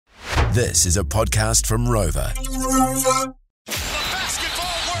This is a podcast from Rover.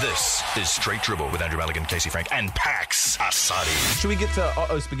 This is Straight Dribble with Andrew Maligan, Casey Frank, and Pax Asadi. Should we get to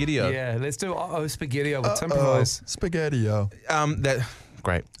Uh-Oh Spaghetti-O? Yeah, let's do Uh-Oh Spaghetti-O with Improvise. Spaghetti-O.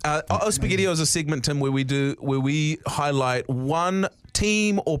 Great. Uh-Oh Spaghetti-O is a segment, Tim, where we highlight one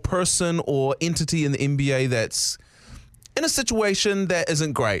team or person or entity in the NBA that's in a situation that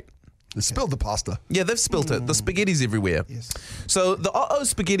isn't great. They spilled the pasta. Yeah, they've spilt it. The spaghetti's everywhere. Yes. So the Uh-Oh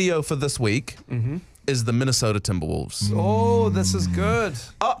Spaghetti-O for this week is the Minnesota Timberwolves. Oh, this is good.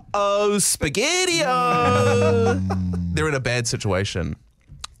 Uh-oh Spaghetti-O. They're in a bad situation.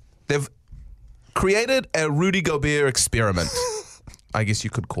 They've created a Rudy Gobert experiment, I guess you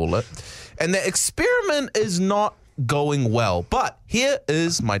could call it. And the experiment is not going well. But here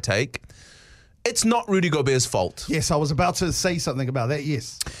is my take. It's not Rudy Gobert's fault. Yes, I was about to say something about that,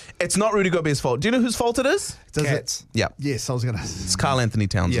 yes. It's not Rudy Gobert's fault. Do you know whose fault it is? Does Cats. Yeah. Yes, I was going to. It's Karl-Anthony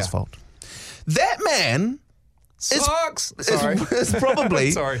Towns' Yeah. fault. That man Sucks. Sorry. is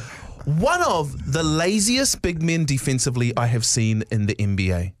probably Sorry. one of the laziest big men defensively I have seen in the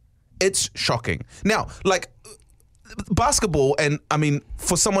NBA. It's shocking. Now, like, basketball, and I mean,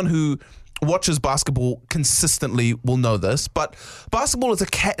 for someone who watches basketball consistently will know this, but basketball is a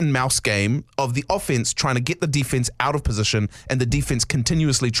cat and mouse game of the offense trying to get the defense out of position and the defense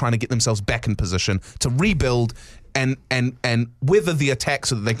continuously trying to get themselves back in position to rebuild and weather the attack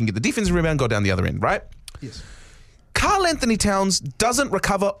so that they can get the defensive rebound and go down the other end, right? Yes. Karl-Anthony Towns doesn't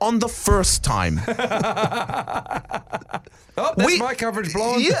recover on the first time. Oh, that's my coverage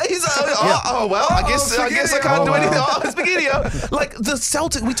blown. Yeah, he's I guess I can't do anything. Oh, Spaghetti-O. Like the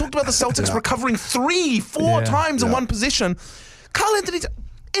Celtics, we talked about the Celtics recovering 3-4 times in one possession. Karl-Anthony,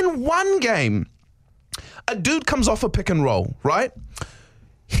 in one game, a dude comes off a pick and roll, right?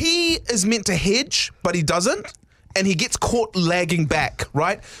 He is meant to hedge, but he doesn't. And he gets caught lagging back,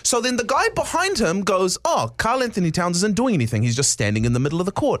 right? So then the guy behind him goes, oh, Karl-Anthony Towns isn't doing anything. He's just standing in the middle of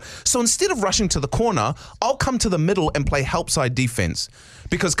the court. So instead of rushing to the corner, I'll come to the middle and play help side defense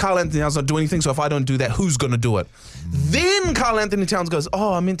because Karl-Anthony Towns not doing anything. So if I don't do that, who's going to do it? Then Karl-Anthony Towns goes,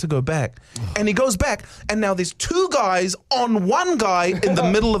 oh, I meant to go back. And he goes back, and now there's two guys on one guy in the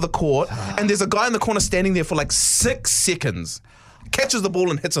middle of the court, and there's a guy in the corner standing there for like 6 seconds. Catches the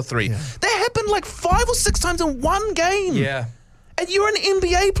ball and hits a three. Yeah. That happened like 5 or 6 times in one game. Yeah. And you're an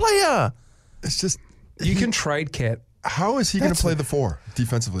NBA player. It's just... You can trade Cat. How is he going to play the 4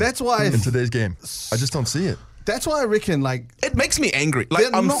 defensively That's why in today's game? I just don't see it. That's why I reckon, like... It makes me angry. Like,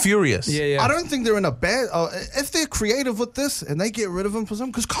 I'm furious. Yeah. I don't think they're in a bad... if they're creative with this and they get rid of him for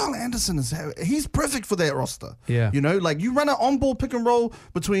something... Because Kyle Anderson, he's perfect for that roster. Yeah. You know, like you run an on-ball pick and roll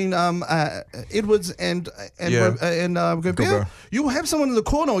between Edwards and Gobert. You'll have someone in the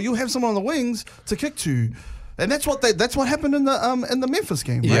corner or you'll have someone on the wings to kick to. And that's what happened in the Memphis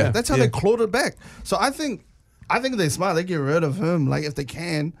game, right? Yeah. That's how they clawed it back. So I think they're smart. They get rid of him, like, if they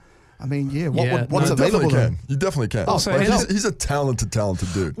can... I mean, what's available? You definitely can. Also, he's a talented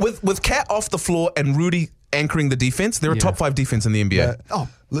dude. With Cat off the floor and Rudy anchoring the defense, they're a top 5 defense in the NBA. Yeah.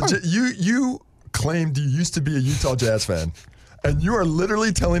 Legit. You claimed you used to be a Utah Jazz fan, and you are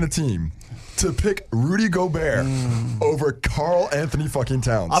literally telling a team to pick Rudy Gobert over Karl-Anthony fucking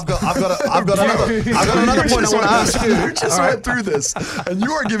Towns. I've got another point I want to ask you. You just went through this, and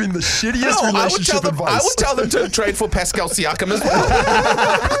you are giving the shittiest relationship advice. I would tell them to trade for Pascal Siakam as well.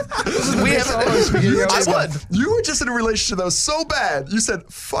 I would. You were just in a relationship that was so bad, you said,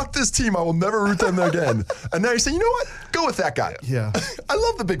 fuck this team, I will never root them again. And now you're saying, you know what? Go with that guy. Yeah. I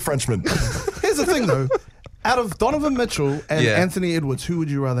love the big Frenchman. Here's the thing, though. Out of Donovan Mitchell and Anthony Edwards, who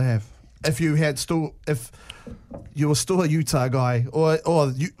would you rather have? If you were still a Utah guy, or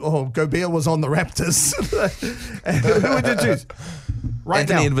Gobert was on the Raptors, who would you choose?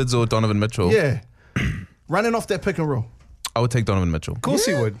 Anthony Edwards or Donovan Mitchell? Yeah, running off that pick and roll. I would take Donovan Mitchell. Of course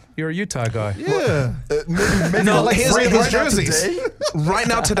he would. You're a Utah guy. Yeah. Maybe No, like here's right jerseys. Today, Right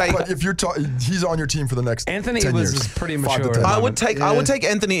now, today. but if you're he's on your team for the next Anthony 10 Edwards years. is pretty 5 to mature. 10. I would take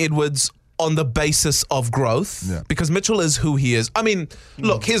Anthony Edwards on the basis of growth because Mitchell is who he is. I mean,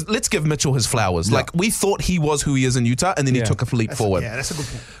 look, let's give Mitchell his flowers. Yeah. Like, we thought he was who he is in Utah, and then he took a leap forward. Yeah, that's a good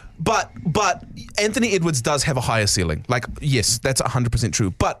point. But Anthony Edwards does have a higher ceiling. Like, yes, that's 100%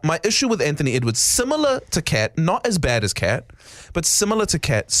 true. But my issue with Anthony Edwards, similar to Cat, not as bad as Cat, but similar to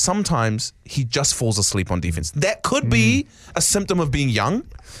Cat, sometimes he just falls asleep on defense. That could be a symptom of being young.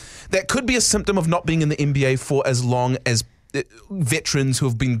 That could be a symptom of not being in the NBA for as long as veterans who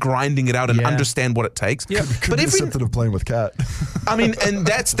have been grinding it out and understand what it takes. Yeah. Could be a symptom of playing with Cat. I mean, and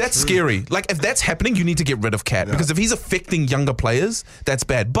that's scary. Like, if that's happening, you need to get rid of Cat because if he's affecting younger players, that's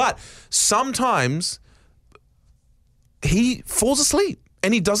bad. But sometimes he falls asleep.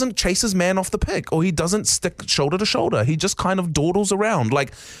 And he doesn't chase his man off the pick, or he doesn't stick shoulder to shoulder. He just kind of dawdles around,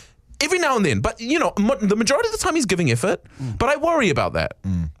 like every now and then. But, the majority of the time he's giving effort. But I worry about that,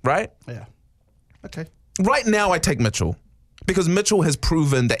 right? Yeah. Okay. Right now I take Mitchell, because Mitchell has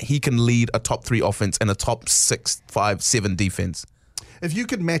proven that he can lead a top 3 offense and a top 6, 5, 7 defense. If you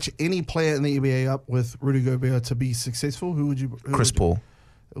could match any player in the NBA up with Rudy Gobert to be successful, who would you? Chris Paul.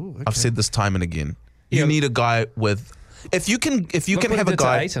 Ooh, okay. I've said this time and again. Yeah. You need a guy with... If you can have a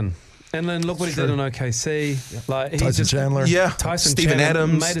guy... Ayton. And then look what he did in OKC. Like, Tyson Chandler. Yeah, Tyson Steven Chandler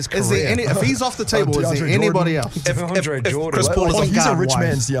Adams. made his career. Is there any? If he's off the table, is there DeAndre anybody Jordan. else? DeAndre Jordan. Chris Paul is Well, He's a guard rich wise.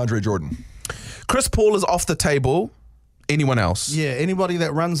 man's DeAndre Jordan. Chris Paul is off the table. Anyone else? Yeah, anybody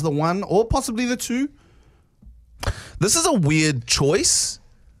that runs the 1 or possibly the 2. This is a weird choice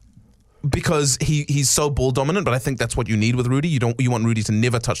because he's so ball dominant, but I think that's what you need with Rudy. You want Rudy to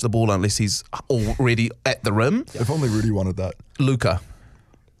never touch the ball unless he's already at the rim. If only Rudy wanted that. Luka.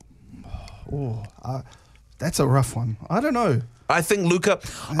 Oh, that's a rough one. I don't know. I think Luka.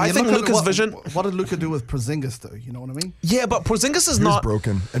 I Yeah, think look at Luka's what, vision. What did Luka do with Porzingis, though? You know what I mean? Yeah, but Porzingis is He was not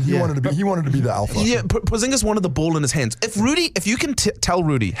broken, and he Yeah. wanted to be the alpha. Yeah, Porzingis wanted the ball in his hands. If you can tell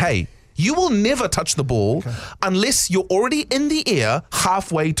Rudy, hey, you will never touch the ball unless you're already in the air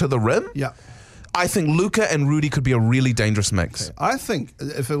halfway to the rim. Yeah. I think Luka and Rudy could be a really dangerous mix. I think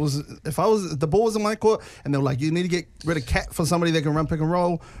if the ball was in my court and they were like, you need to get rid of Cat for somebody that can run pick and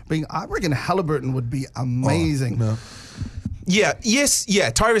roll, I reckon Halliburton would be amazing. No. Yeah,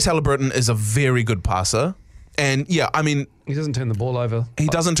 Tyrese Halliburton is a very good passer. And yeah, I mean, He doesn't turn the ball over. he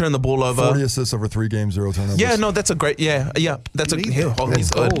doesn't turn the ball over. 40 assists over 3 games, 0 turnovers. Yeah, no, that's a great, that's a, Need he's that. good.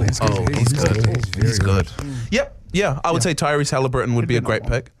 He's good. He's good. Yep, yeah, I would say Tyrese Halliburton would be a great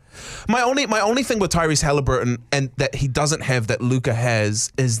pick. My only thing with Tyrese Halliburton and that he doesn't have that Luka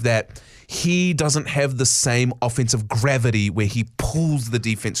has is that he doesn't have the same offensive gravity where he pulls the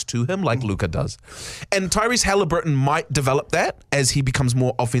defense to him like Luka does. And Tyrese Halliburton might develop that as he becomes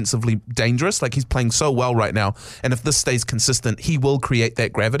more offensively dangerous. Like he's playing so well right now. And if this stays consistent, he will create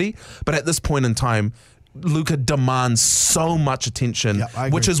that gravity. But at this point in time, Luka demands so much attention, Yeah, I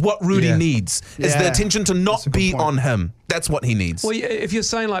agree. which is what Rudy needs, is the Yeah. attention to not That's a good be point. on him. That's what he needs. Well, if you're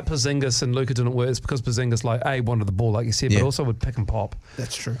saying like Porzingis and Luka didn't work, it's because Porzingis wanted the ball, like you said, Yeah. but also would pick and pop.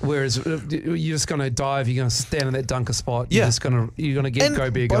 That's true. Whereas you're just going to dive, you're going to stand in that dunker spot. Yeah. You're going to get And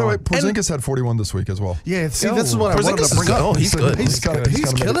Gobert By the way, going. Porzingis had 41 this week as well. Yeah, see, this is what I wanted Porzingis to bring is good. up. Oh, he's good. He's gotta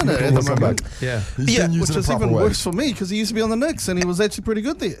killing make it a at the comeback. moment. Yeah. He's Yeah, been used Which in a is proper even way. worse for me because he used to be on the Knicks and he was actually pretty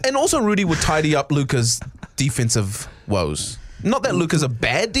good there. And also Rudy would tidy up Luka's defensive woes. Not that Luka's a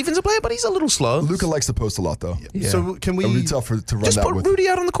bad defensive player, but he's a little slow. Luka likes to post a lot, though. Yeah. So can It would we? be tough to run Just that put with. Rudy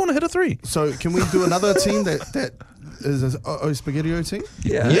out on the corner, hit a 3. So can we do another team that is a Spaghettio team?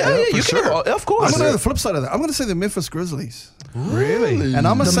 Yeah, for you sure. can. Of I'm course. going to do the flip side of that. I'm going to say the Memphis Grizzlies. Really? And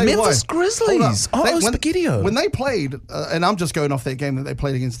I'm going to The say Memphis why. Grizzlies. Hold up. Oh, Spaghetti-O. When they played, and I'm just going off that game that they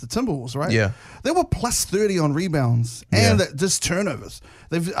played against the Timberwolves, right? Yeah. They were plus 30 on rebounds and just turnovers.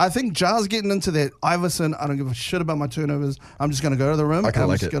 I think Jar's getting into that Iverson, I don't give a shit about my turnovers. I'm just going to go to the rim. I kinda and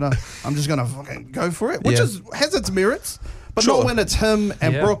like it. I'm just going to fucking go for it, which Yeah. has its merits. But Sure. not when it's him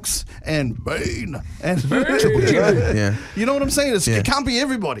and Yeah. Brooks and Bain and Yeah. You know what I'm saying? Yeah. It can't be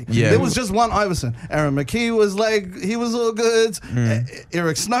everybody. Yeah. There was just one Iverson. Aaron McKee was like, he was all good.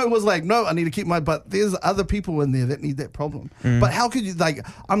 Eric Snow was like, no, I need to keep my. But there's other people in there that need that problem. But how could you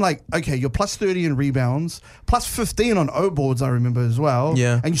I'm like, okay, you're plus 30 in rebounds, plus 15 on O boards. I remember as well.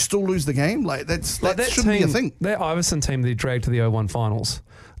 Yeah. And you still lose the game. Like that shouldn't be a thing. That Iverson team that he dragged to the 0-1 finals,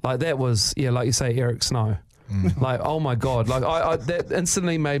 like that was, like you say, Eric Snow. Like, oh my God. Like, I that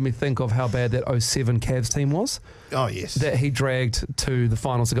instantly made me think of how bad that 07 Cavs team was. Oh yes. That he dragged to the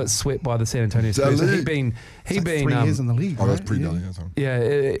finals and got swept by the San Antonio Spurs. That And league. he Like been 3 years in the league. Oh, that's right? pretty yeah. dumb. Yeah, so. yeah,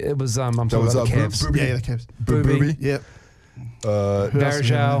 it was. I'm That talking was about the Cavs. Booby. Yeah, the Cavs. Booby. Yep.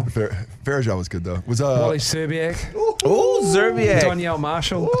 Varejao, Varejao was good though. Was Wally Serbiak, Oh, Zerbiak. Danielle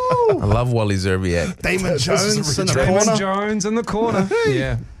Marshall, I love Wally Zerbiak. Damon This is Jones a in the really Damon corner. Jones in the corner.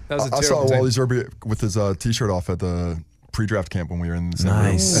 Yeah, that was a I saw terrible team. Wally Zerbiak with his T-shirt off at the pre-draft camp when we were in the same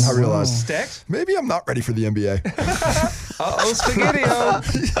Nice. room. And I realized Stacked. maybe I'm not ready for the NBA. Spaghetti-O.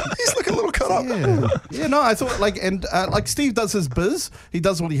 He's looking a little cut up. Yeah, no, I thought like Steve does his biz. He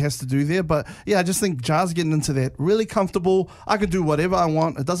does what he has to do there. But yeah, I just think Jar's getting into that really comfortable. I could do whatever I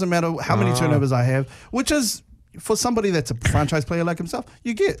want. It doesn't matter how many turnovers I have, which is for somebody that's a franchise player like himself,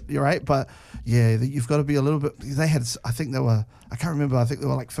 you're right. But yeah, you've got to be a little bit. They had, I think they were. I can't remember. I think they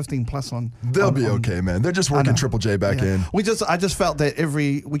were like 15 plus on. They'll be okay, man. They're just working Triple J back in. I just felt that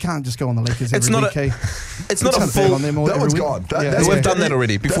we can't just go on the Lakers It's every not week. It's not a full. That one's gone. We've done that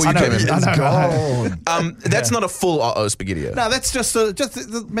already before you came in. It's gone. That's not a full Spaghetti. No, that's just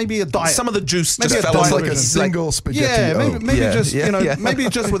maybe a diet. Some of the juice Maybe just a fell diet on like a single spaghetti. Yeah, maybe Yeah, just yeah. maybe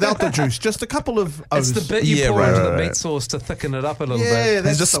just without the juice, just a couple of O's. It's the bit you Yeah, pour right, into right, the right. meat sauce to thicken it up a little Yeah, bit.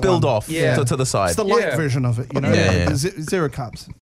 that's It's just the spilled one. off Yeah. to the side. It's the light Yeah. version of it, Yeah. Zero carbs.